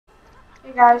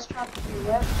Hey guys, trying to do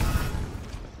it.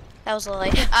 That was a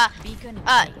lie.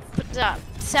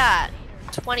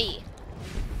 20.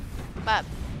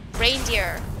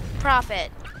 Reindeer.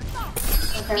 Profit.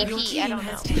 Okay. BP, I don't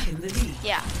know.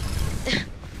 Yeah.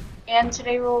 And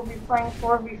today we'll be playing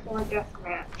 4v4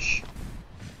 deathmatch.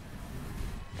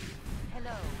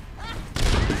 Hello.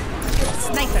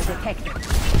 Sniper detected.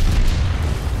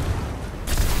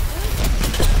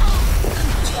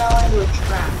 Fell into a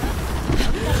trap.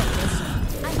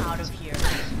 I'm out of here.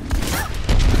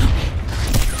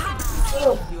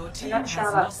 Oh, Your I team got has shot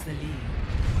up. lost the lead.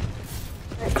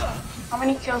 How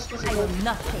many kills does I it will do?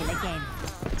 not fail again.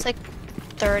 It's like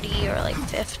 30 or like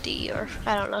 50 or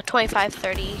I don't know, 25,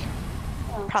 30.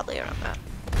 Oh. Probably around that.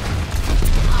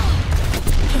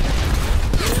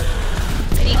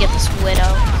 I need to get this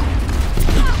widow.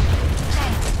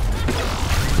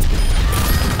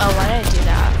 Oh, why did I do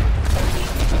that?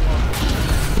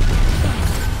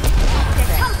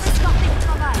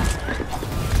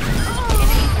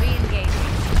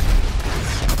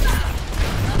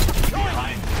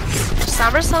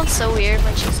 Summer sounds so weird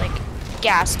when she's like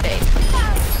gasping.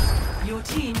 Your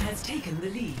team has taken the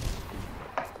lead.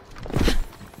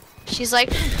 She's like,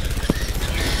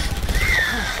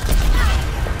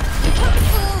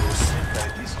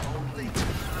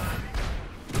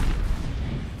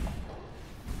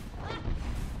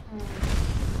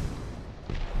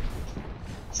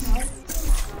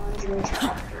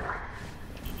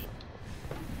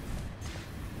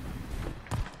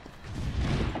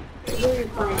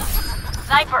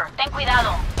 Sniper, ten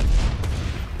cuidado.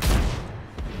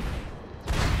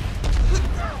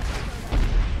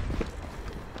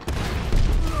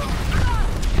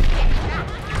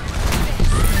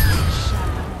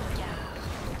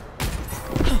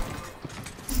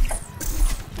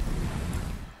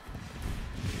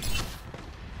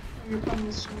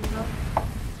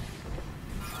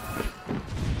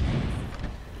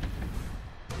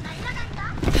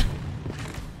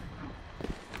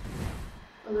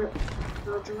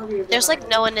 there's like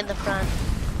no one in the front.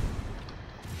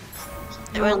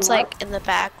 Everyone's like in the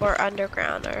back or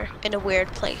underground or in a weird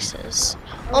places.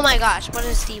 Oh my gosh, what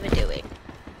is Steven doing?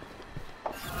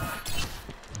 I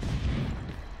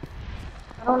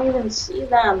don't even see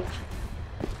them.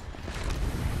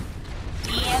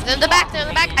 They're in the back, they're in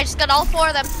the back. I just got all 4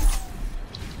 of them.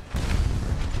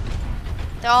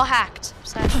 They're all hacked.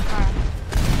 Besides the car,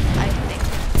 I think.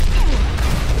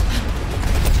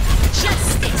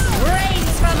 Justice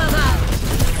reigns from above.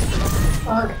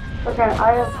 Okay,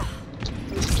 I have.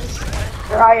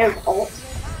 Or I have ult.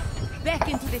 Back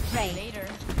into the fray. Later.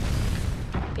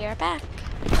 We are back.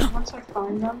 Once I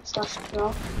find them, slash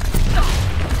kill.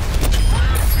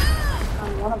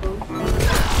 Found one of them.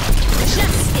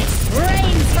 Justice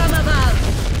reigns from above.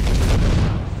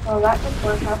 Oh, that could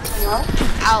work out so well.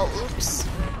 Ow, oops.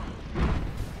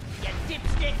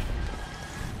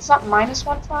 It's not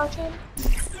 -1 for our team.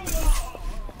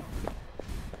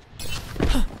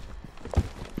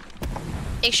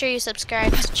 Make sure you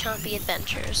subscribe to Chompy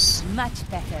Adventures. Much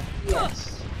better.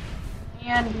 Yes.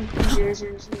 And BP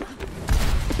 000.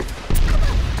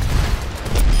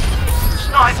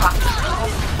 Sniper!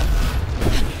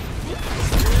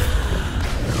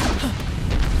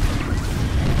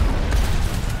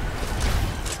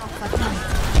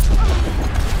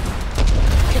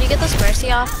 Can you get this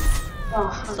Mercy off?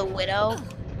 Oh, The widow? Oh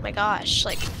my gosh,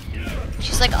 like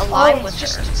she's like alive with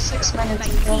just her. 6 minutes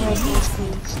until my team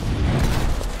speeds.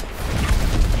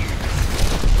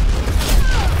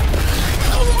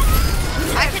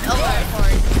 I can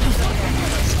overboard.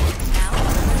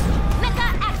 Mecha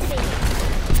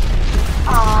activated.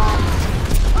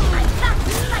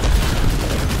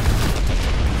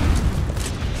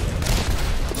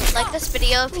 Like this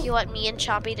video if you want me and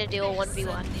Chompy to do a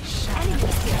 1v1.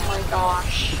 Oh my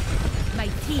gosh. My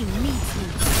team needs me.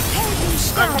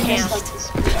 I Can't. just like this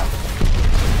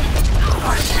video.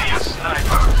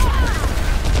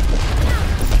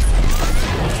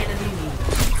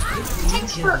 It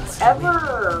takes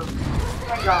forever. Oh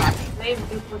my gosh, they've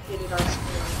duplicated our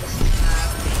screen. This is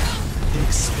bad.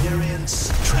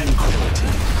 Experience tranquility.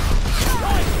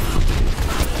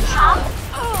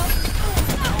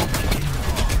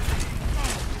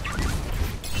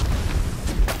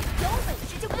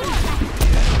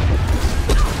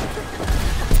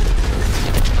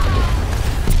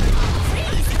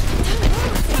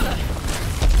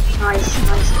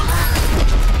 Nice.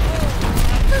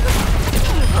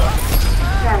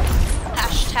 Okay.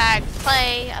 Hashtag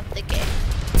play of the game.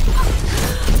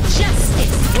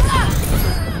 Justice.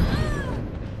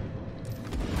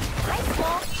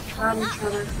 Around each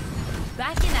other.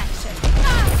 Back in action.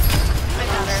 I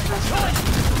got her.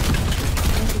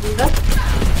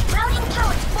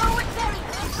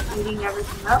 eating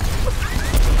everything up.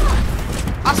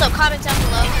 Also, comment down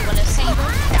below if you want to see me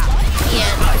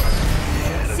and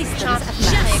Sean play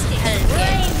a competitive game.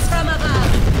 Rains from above.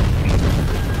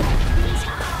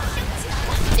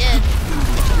 We did.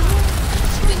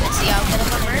 So we can see how good of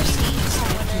a mercy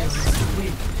someone is.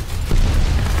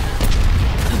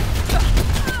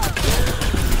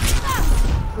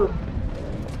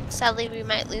 Sadly, we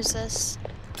might lose this.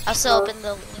 I'll still open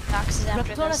the loot boxes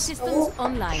after Raptor this. assistance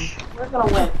online. We're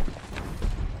gonna win.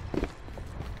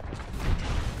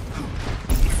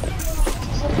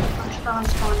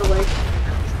 Sean's going away.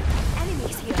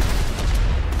 Enemies here.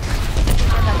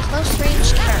 And a close range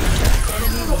character.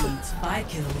 Enemy needs 5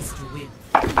 kills to win.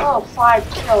 Oh, 5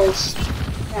 kills.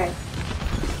 Okay.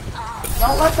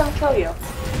 Don't let them kill you.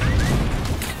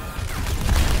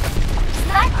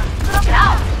 Look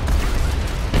out!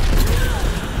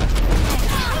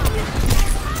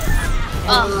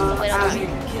 Oh, wait,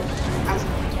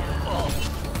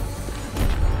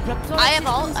 Raptor I have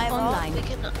all. assistance online. We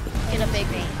can get a big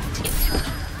team.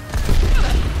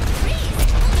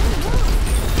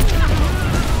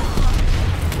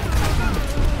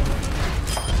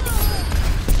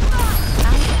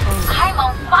 I'm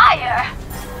on fire!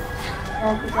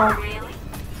 Oh, good job.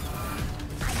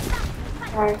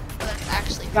 Alright, That's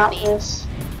actually got funny. this.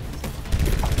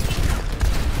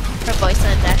 Her voice is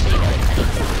actually really funny.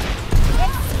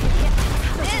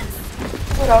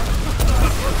 Hold up.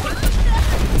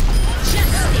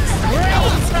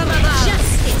 Rains from above!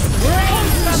 Justice!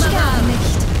 Rains from above!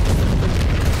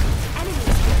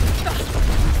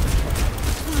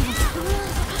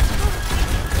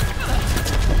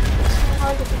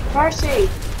 Mercy!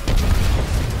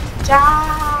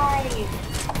 Die!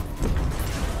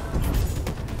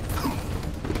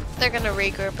 They're gonna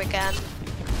regroup again.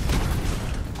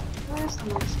 Where's the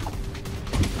mercy?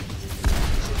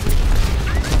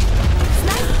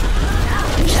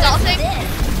 Stealthing?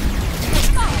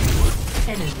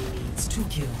 Enemy needs 2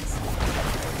 kills.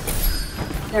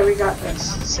 There, we got this.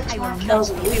 6 more kills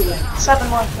and we win. 7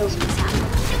 more kills and we win.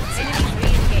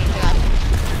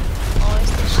 Always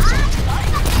think she's on.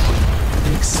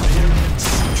 Experience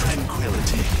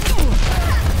tranquility.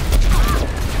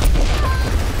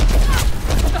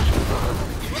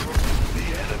 The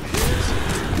enemy is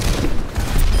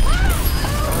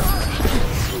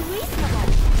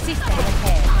System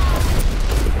repair.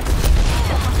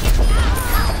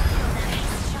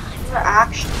 We're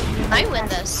actually. I win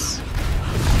this.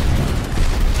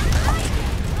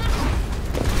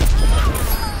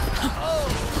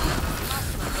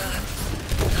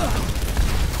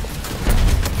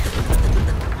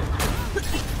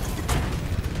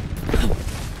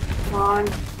 Come on.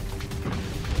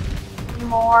 Any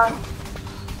more.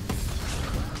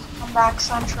 Come back,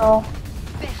 Central.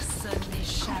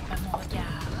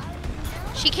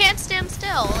 She can't stand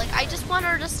still. Like, I just want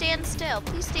her to stand still.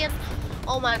 Please stand.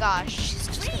 Oh my gosh. She's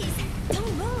just.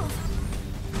 Don't move.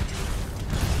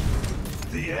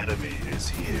 the enemy is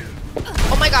here.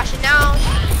 Oh my gosh, and now.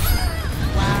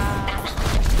 Wow.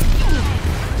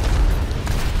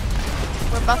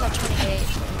 We're both at 28.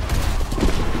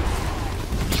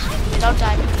 Don't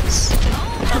die, please.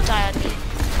 Don't die on me.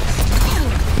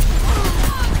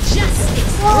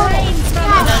 Justice reigns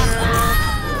from above.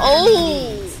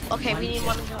 Oh! Okay, we need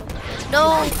one.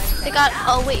 No, they got.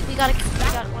 Oh wait, we got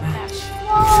one back.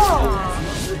 Whoa!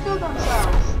 They killed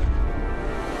themselves.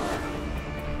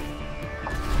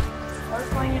 Are we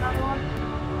playing another one?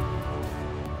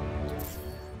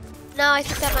 No, I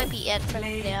think that might be it for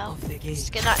now.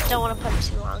 Just don't want to put it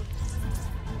too long.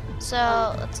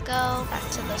 So let's go back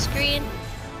to the screen.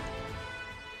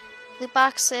 Loot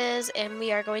boxes, and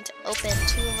we are going to open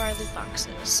 2 of our loot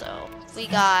boxes. So we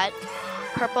got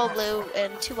purple, blue,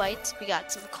 and 2 whites. We got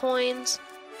some coins,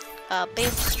 a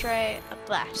bait spray,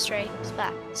 spray,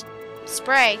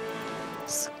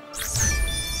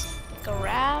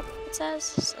 scrap, it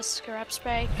says, a scrap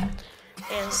spray,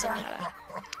 and some kind of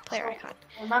player icon.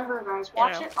 Remember, guys,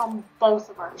 watch it on both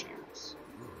of our channels.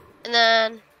 And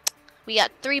then we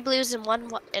got 3 blues and one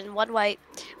white.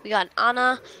 We got an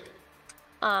Ana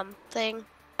thing.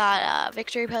 Got a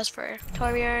victory post for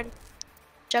Torbjorn.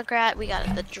 Junkrat. We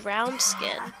got the drowned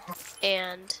skin,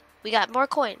 and we got more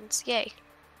coins. Yay!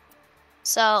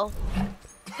 So,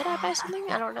 could I buy something?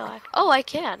 I don't know. Oh, I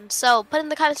can. So put in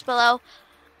the comments below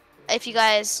if you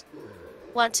guys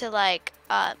want to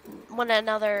want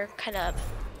another kind of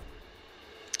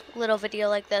little video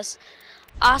like this.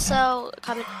 Also,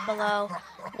 comment below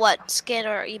what skin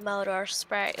or emote or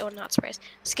spray, or not sprays,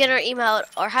 skin or emote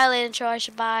or highlight intro I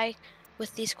should buy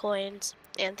with these coins.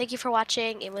 And thank you for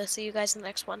watching, and we'll see you guys in the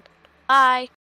next one. Bye!